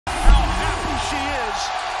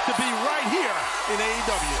to be right here in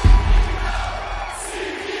AEW.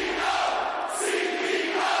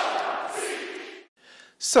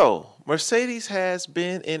 So, Mercedes has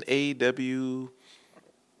been in AEW,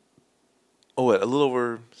 a little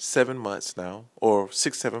over 7 months now, or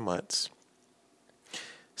 6, 7 months.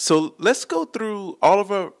 So, let's go through all of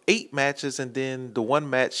her 8 matches and then the one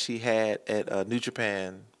match she had at New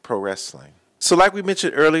Japan Pro Wrestling. So, like we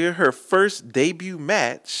mentioned earlier, her first debut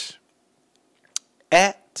match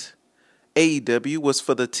at AEW was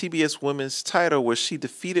for the TBS Women's title, where she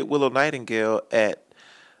defeated Willow Nightingale at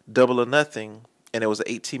Double or Nothing. And it was an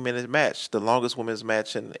 18-minute match, the longest women's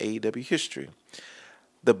match in AEW history.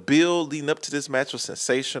 The build leading up to this match was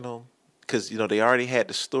sensational because, they already had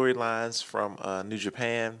the storylines from New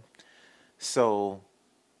Japan. So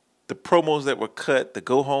the promos that were cut, the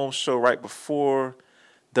go-home show right before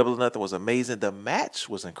Double or Nothing was amazing. The match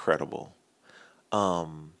was incredible.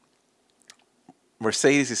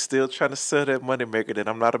 Mercedes is still trying to sell that moneymaker that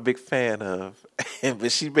I'm not a big fan of.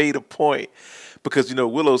 But she made a point because,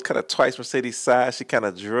 Willow's kind of twice Mercedes' size. She kind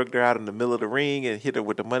of drugged her out in the middle of the ring and hit her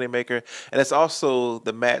with the moneymaker. And it's also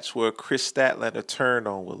the match where Chris Statlander turned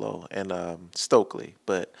on Willow and Stokely.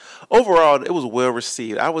 But overall, it was well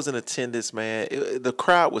received. I was in attendance, man. The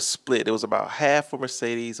crowd was split. It was about half for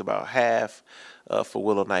Mercedes, about half for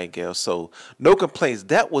Willow Nightingale. So no complaints.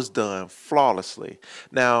 That was done flawlessly.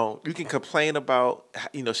 Now, you can complain about,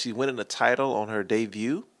 she winning the title on her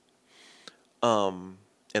debut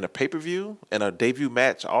in a pay-per-view and a debut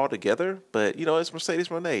match all together. But, it's Mercedes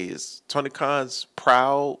Moné. It's Tony Khan's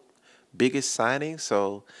proud biggest signing.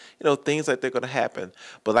 So, things like that are going to happen.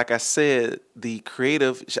 But like I said, the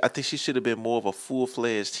creative, I think she should have been more of a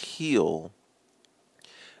full-fledged heel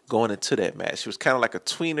going into that match. She was kind of like a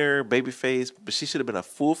tweener, babyface, but she should have been a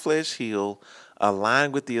full-fledged heel,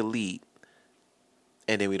 aligned with the Elite,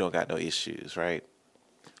 and then we don't got no issues, right?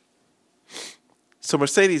 So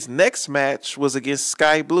Mercedes' next match was against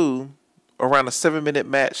Sky Blue, around a 7-minute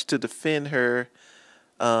match to defend her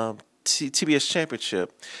TBS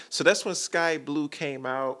Championship. So that's when Sky Blue came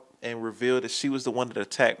out and revealed that she was the one that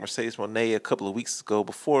attacked Mercedes Moné a couple of weeks ago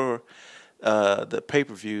before the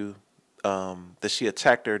pay-per-view, that she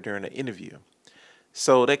attacked her during an interview.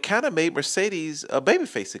 So that kind of made Mercedes a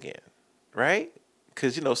babyface again, right?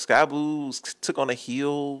 Because, Sky Blue took on a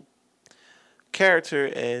heel character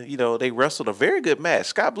and, they wrestled a very good match.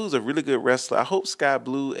 Sky Blue's a really good wrestler. I hope Sky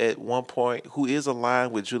Blue at one point, who is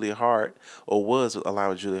aligned with Julia Hart, or was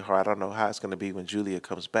aligned with Julia Hart. I don't know how it's going to be when Julia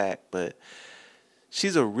comes back, but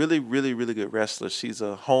she's a really, really, really good wrestler. She's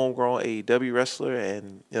a homegrown AEW wrestler,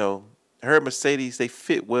 and, her and Mercedes, they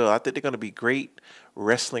fit well. I think they're going to be great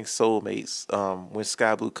wrestling soulmates when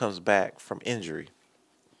Sky Blue comes back from injury.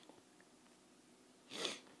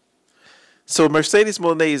 So Mercedes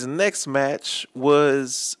Moné's next match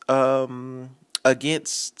was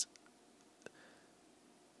against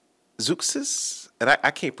Zeuxis. And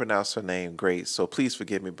I can't pronounce her name great, so please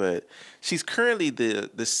forgive me. But she's currently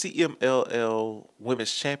the CMLL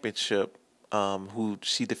Women's Championship, who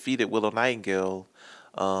she defeated Willow Nightingale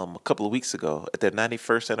a couple of weeks ago at their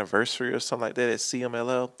 91st anniversary or something like that at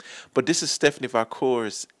CMLL. But this is Stephanie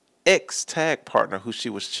Valcour's ex-tag partner, who she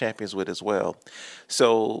was champions with as well.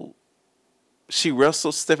 So she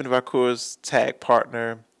wrestled Stephanie Valcour's tag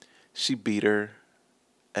partner. She beat her.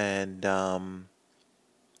 And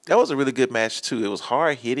that was a really good match, too. It was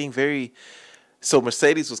hard-hitting, So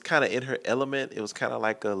Mercedes was kind of in her element. It was kind of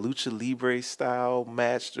like a Lucha Libre-style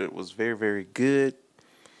match that was very, very good.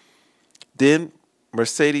 Then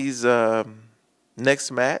Mercedes'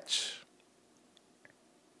 next match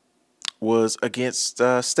was against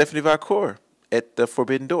Stephanie Valcour at the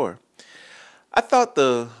Forbidden Door. I thought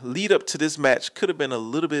the lead up to this match could have been a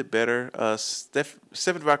little bit better.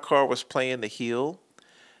 Stephanie Valcour was playing the heel,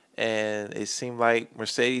 and it seemed like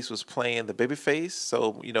Mercedes was playing the babyface.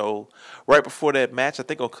 So, right before that match, I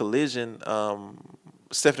think on Collision,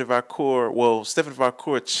 Stephanie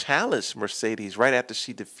Valcour challenged Mercedes right after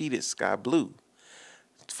she defeated Sky Blue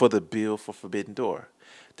for the bill for Forbidden Door.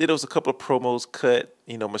 Then there was a couple of promos cut.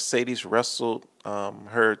 Mercedes wrestled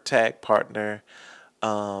her tag partner.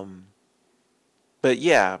 But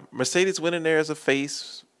yeah, Mercedes went in there as a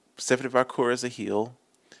face, Stephanie Valcour as a heel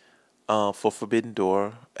for Forbidden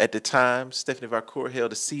Door. At the time, Stephanie Valcour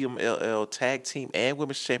held the CMLL Tag Team and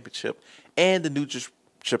Women's Championship and the New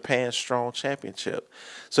Japan Strong Championship.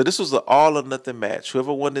 So this was an all-or-nothing match.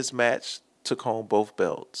 Whoever won this match took home both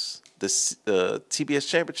belts, the TBS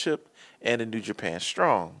Championship and the New Japan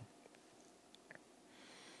Strong.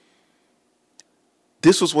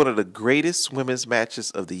 This was one of the greatest women's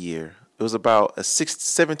matches of the year. It was about a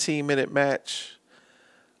 17-minute match.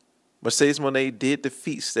 Mercedes Moné did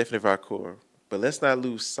defeat Stephanie Valcour, but let's not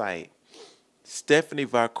lose sight. Stephanie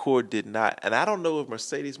Valcour did not, and I don't know if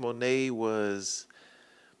Mercedes Moné was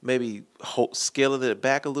maybe scaling it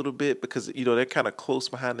back a little bit because they're kind of close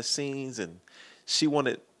behind the scenes, and she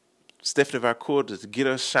wanted Stephanie Valcour to get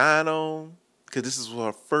her shine on because this is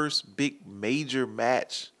her first big major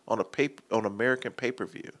match on American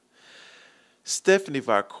pay-per-view. Stephanie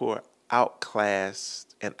Valcour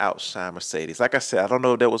outclassed and outshined Mercedes. Like I said, I don't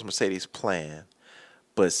know if that was Mercedes' plan,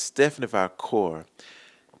 but Stephanie Valcour,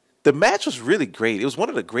 the match was really great. It was one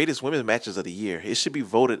of the greatest women's matches of the year. It should be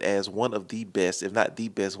voted as one of the best, if not the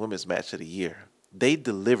best, women's match of the year. They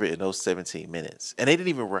delivered in those 17 minutes, and they didn't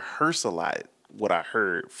even rehearse a lot, what I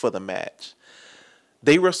heard, for the match.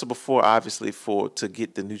 They wrestled before, obviously, to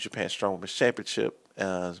get the New Japan Strong Women's Championship.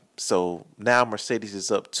 So now Mercedes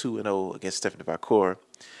is up 2-0 against Stephanie Valcour.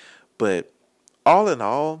 But all in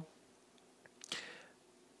all,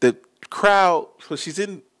 the crowd, so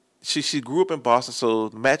she grew up in Boston, so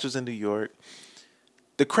the match was in New York.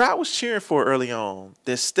 The crowd was cheering for her early on.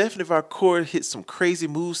 Then Stephanie Valcour hit some crazy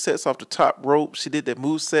movesets off the top rope. She did that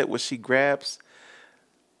moveset where she wraps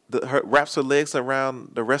her legs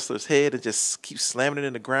around the wrestler's head and just keeps slamming it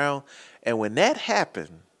in the ground. And when that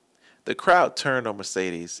happened, the crowd turned on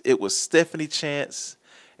Mercedes. It was Stephanie chants,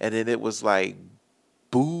 and then it was like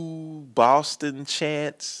boo Boston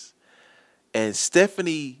chants. And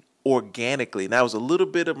Stephanie organically, now it was a little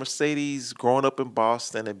bit of Mercedes growing up in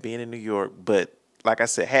Boston and being in New York, but like I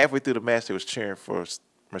said, halfway through the match, they was cheering for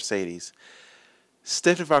Mercedes.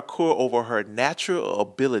 Stephanie Valcour, over her natural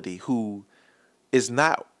ability, who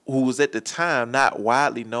was at the time not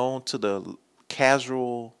widely known to the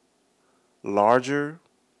casual, larger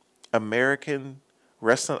American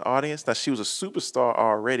wrestling audience. Now, she was a superstar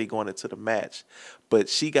already going into the match, but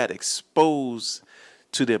she got exposed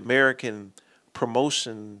to the American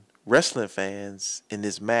promotion wrestling fans in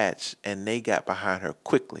this match, and they got behind her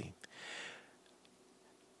quickly.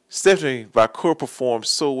 Stephanie Valcour performed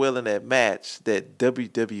so well in that match that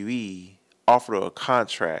WWE offered her a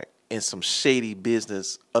contract in some shady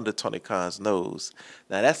business under Tony Khan's nose.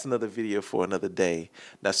 Now, that's another video for another day.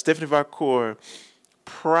 Now, Stephanie Valcour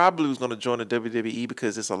probably was going to join the WWE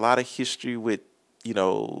because there's a lot of history with,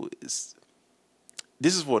 this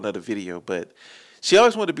is for another video, but she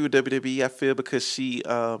always wanted to be with WWE, I feel, because she,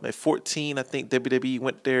 at 14, I think WWE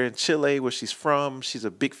went there in Chile, where she's from. She's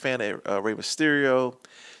a big fan of Rey Mysterio.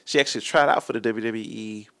 She actually tried out for the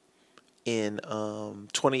WWE in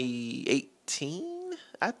 2018.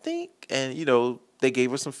 I think, and they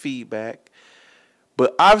gave her some feedback,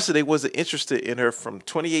 but obviously they wasn't interested in her from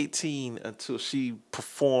 2018 until she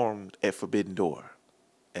performed at Forbidden Door,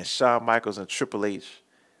 and Shawn Michaels and Triple H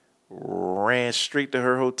ran straight to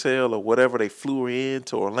her hotel or whatever. They flew her in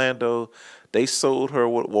to Orlando. They sold her,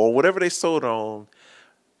 whatever they sold on.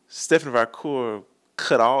 Stephanie Valcour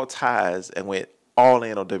cut all ties and went all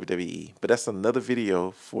in on WWE, but that's another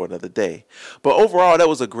video for another day. But overall, that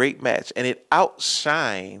was a great match, and it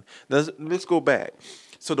outshined. Let's go back.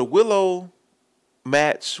 So the Willow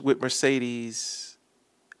match with Mercedes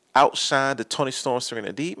outshined the Toni Storm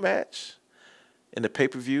Serena Deeb match in the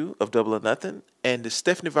pay-per-view of Double or Nothing, and the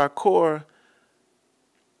Stephanie Valcour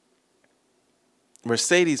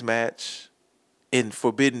Mercedes match in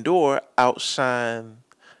Forbidden Door outshined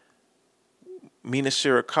Mina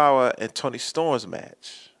Shirakawa and Toni Storm's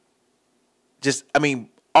match.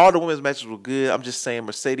 All the women's matches were good. I'm just saying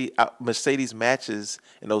Mercedes matches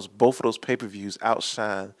in both of those pay-per-views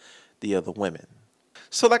outshine the other women.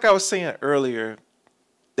 So like I was saying earlier,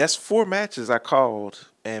 that's 4 matches I called,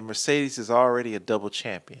 and Mercedes is already a double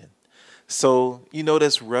champion. So,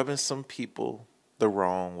 that's rubbing some people the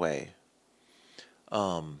wrong way.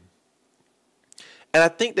 And I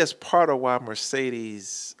think that's part of why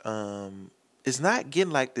Mercedes is not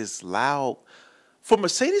getting like this loud. For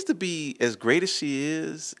Mercedes to be as great as she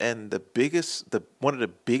is and one of the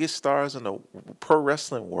biggest stars in the pro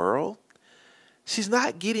wrestling world, she's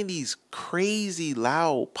not getting these crazy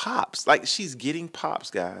loud pops. Like, she's getting pops,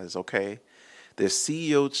 guys, okay? There's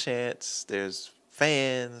CEO chants, there's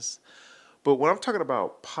fans. But when I'm talking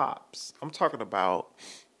about pops, I'm talking about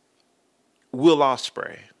Will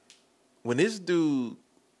Ospreay. When this dude,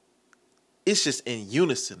 it's just in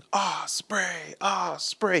unison. Spray,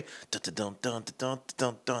 spray, dun dun dun dun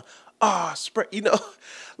dun dun. Spray.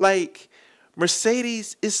 Like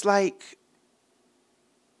Mercedes, it's like,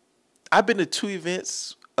 I've been to 2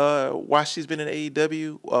 events while she's been in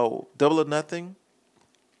AEW, Double or Nothing,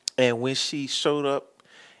 and when she showed up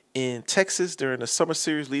in Texas during the Summer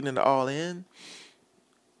Series leading into All In,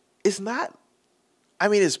 it's not.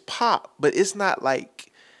 It's pop, but it's not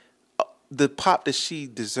like the pop that she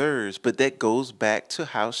deserves, but that goes back to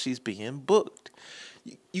how she's being booked.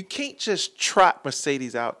 You can't just trot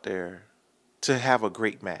Mercedes out there to have a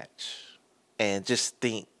great match and just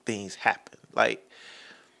think things happen. Like,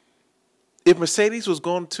 if Mercedes was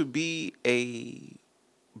going to be a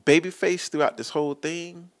babyface throughout this whole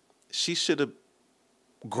thing, she should have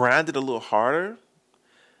grinded a little harder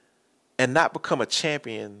and not become a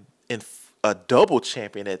champion, in a double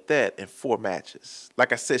champion at that, in 4 matches.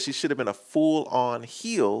 Like I said, she should have been a full-on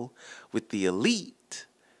heel with the Elite.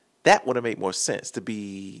 That would have made more sense, to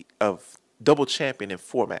be a double champion in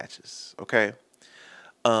 4 matches, okay?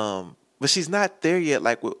 But she's not there yet,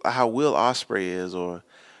 like how Will Ospreay is, or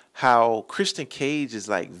how Christian Cage is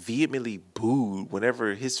like vehemently booed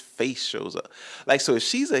whenever his face shows up. Like, so if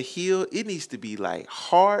she's a heel, it needs to be like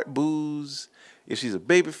hard boos. If she's a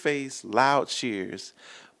babyface, loud cheers.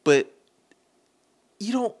 But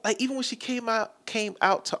you don't, like, even when she came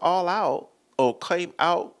out to All Out, or came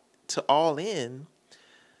out to All In,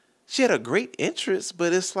 she had a great entrance,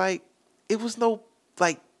 but it's like it was no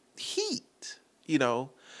like heat, you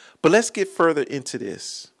know. But let's get further into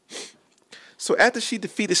this. So after she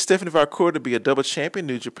defeated Stephanie Valcour to be a double champion,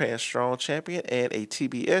 New Japan Strong champion, and a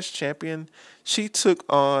TBS champion, she took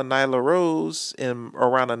on Nyla Rose in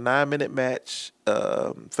around a 9-minute match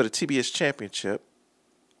for the TBS championship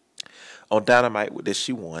on Dynamite that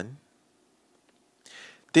she won.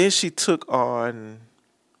 Then she took on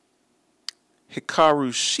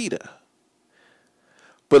Hikaru Shida.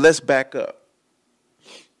 But let's back up.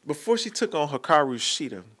 Before she took on Hikaru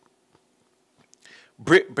Shida,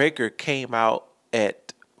 Britt Baker came out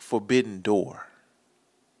at Forbidden Door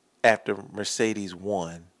after Mercedes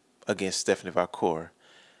won against Stephanie Valcour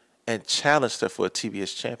and challenged her for a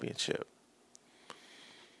TBS championship.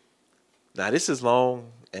 Now, this is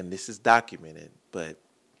long and this is documented, but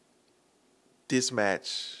this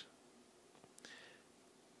match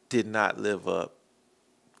did not live up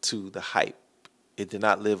to the hype. It did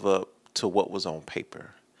not live up to what was on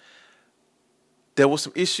paper. There were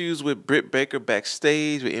some issues with Britt Baker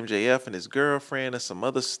backstage with MJF and his girlfriend and some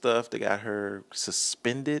other stuff that got her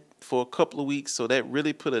suspended for a couple of weeks. So that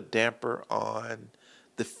really put a damper on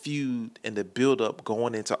the feud and the build-up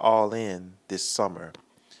going into All In this summer.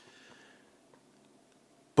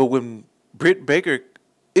 But when Britt Baker,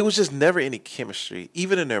 it was just never any chemistry.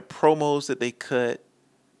 Even in their promos that they cut,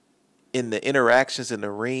 in the interactions in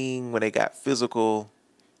the ring when they got physical,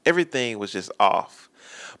 everything was just off.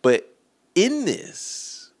 But in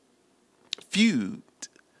this feud,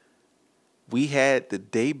 we had the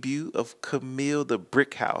debut of Kamille the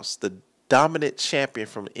Brickhouse, the dominant champion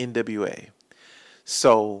from NWA.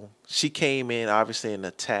 So she came in, obviously, and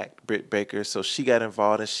attacked Britt Baker. So she got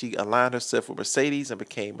involved, and she aligned herself with Mercedes and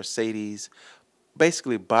became Mercedes'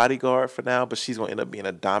 basically bodyguard for now. But she's going to end up being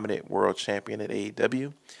a dominant world champion at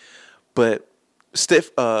AEW. But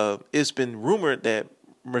it's been rumored that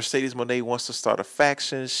Mercedes Moné wants to start a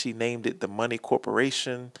faction. She named it the Money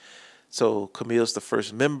Corporation. So Camille's the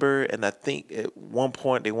first member, and I think at one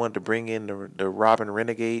point they wanted to bring in the Robin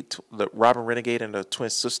Renegade and the twin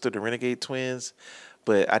sister, the Renegade twins.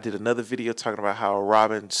 But I did another video talking about how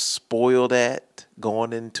Robin spoiled that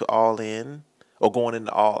going into All In, or going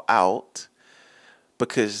into All Out,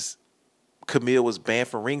 because Kamille was banned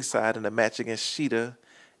from ringside in a match against Shida,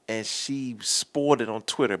 and she spoiled it on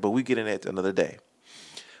Twitter. But we get in that another day.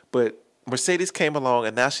 But Mercedes came along,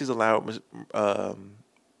 and now she's aligned.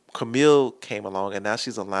 Kamille came along, and now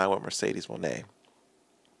she's aligned with Mercedes Moné.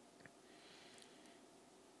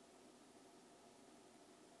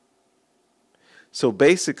 So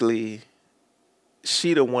basically,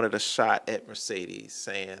 Shida wanted a shot at Mercedes,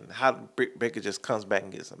 saying, how Britt Baker just comes back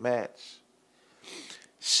and gets a match.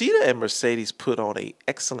 Shida and Mercedes put on an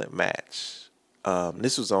excellent match.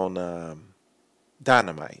 This was on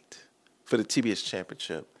Dynamite for the TBS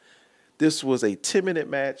Championship. This was a 10-minute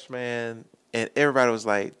match, man, and everybody was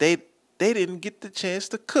like, they didn't get the chance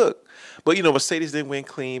to cook. But, you know, Mercedes didn't win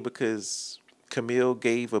clean because Kamille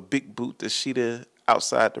gave a big boot to Shida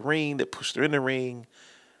outside the ring that pushed her in the ring.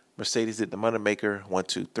 Mercedes did the Moneymaker, 1,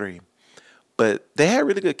 2, 3. But they had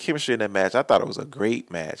really good chemistry in that match. I thought it was a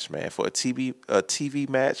great match, man, for a TV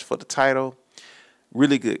match for the title.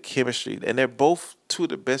 Really good chemistry. And they're both two of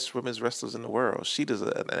the best women's wrestlers in the world. Shida's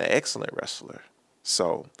an excellent wrestler.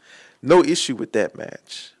 So, no issue with that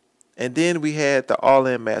match. And then we had the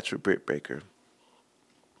All-In match with Britt Baker.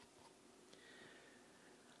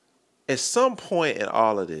 At some point in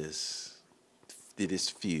all of this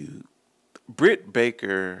feud, Britt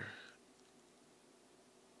Baker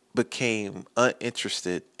became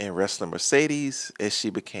uninterested in wrestling Mercedes, as she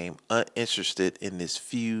became uninterested in this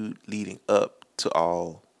feud leading up to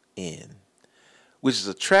All In. which is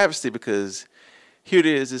a travesty because here it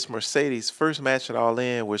is, this Mercedes first match at All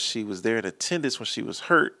In where she was there in attendance when she was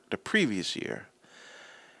hurt the previous year.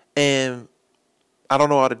 And I don't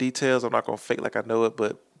know all the details. I'm not going to fake like I know it,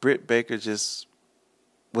 but Britt Baker just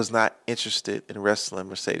was not interested in wrestling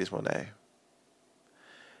Mercedes Mone.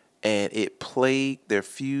 And it plagued their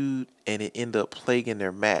feud, and it ended up plaguing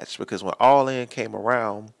their match because when All In came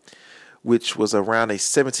around, which was around a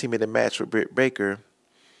 17-minute match with Britt Baker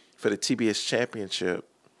for the TBS Championship,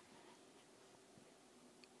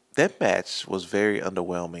 that match was very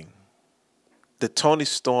underwhelming. The Tony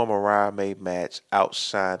Storm Mariah May match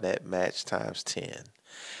outshined that match times 10.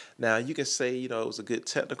 Now, you can say, it was a good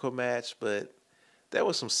technical match, but there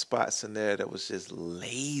was some spots in there that was just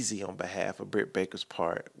lazy on behalf of Britt Baker's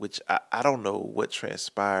part, which I don't know what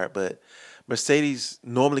transpired, but Mercedes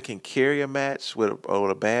normally can carry a match with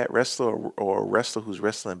a bad wrestler or a wrestler who's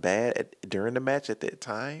wrestling bad during the match at that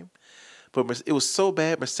time. But it was so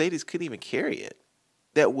bad, Mercedes couldn't even carry it.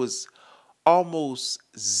 That was almost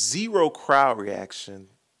zero crowd reaction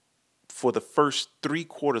for the first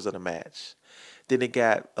 3/4 of the match. Then it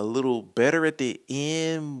got a little better at the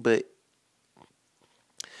end, but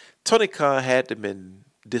Tony Khan had to have been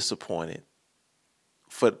disappointed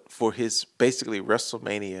for his basically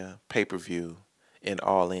WrestleMania pay-per-view in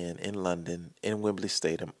All In London, in Wembley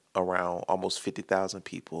Stadium, around almost 50,000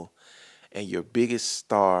 people, and your biggest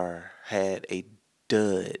star had a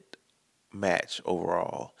dud match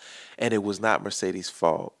overall, and it was not Mercedes'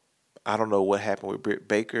 fault. I don't know what happened with Britt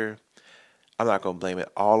Baker. I'm not going to blame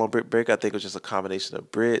it all on Britt Baker. I think it was just a combination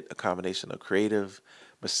of Britt, a combination of creative.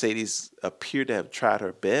 Mercedes appeared to have tried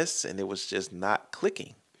her best, and it was just not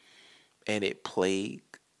clicking. And it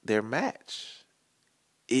plagued their match.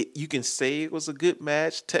 You can say it was a good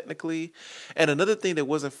match technically. And another thing that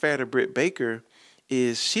wasn't fair to Britt Baker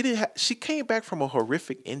is she came back from a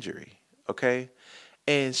horrific injury, okay?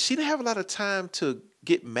 And she didn't have a lot of time to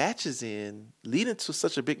get matches in leading to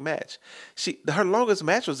such a big match. Her longest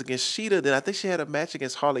match was against Sheeta. Then I think she had a match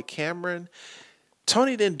against Harley Cameron.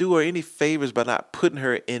 Tony didn't do her any favors by not putting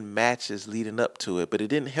her in matches leading up to it, but it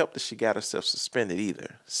didn't help that she got herself suspended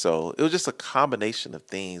either. So it was just a combination of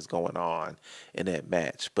things going on in that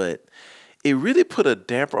match. But it really put a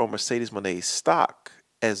damper on Mercedes Moné's stock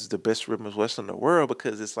as the best women's wrestler in the world,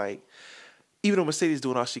 because it's like, even though Mercedes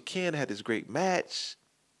doing all she can, had this great match,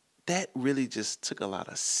 that really just took a lot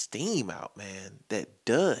of steam out, man. That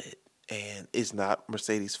dud. And it's not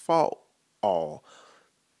Mercedes' fault all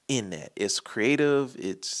in that. It's creative.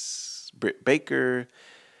 It's Britt Baker.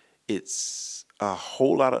 It's a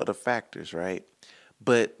whole lot of other factors, right?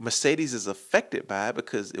 But Mercedes is affected by it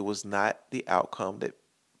because it was not the outcome that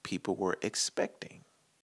people were expecting.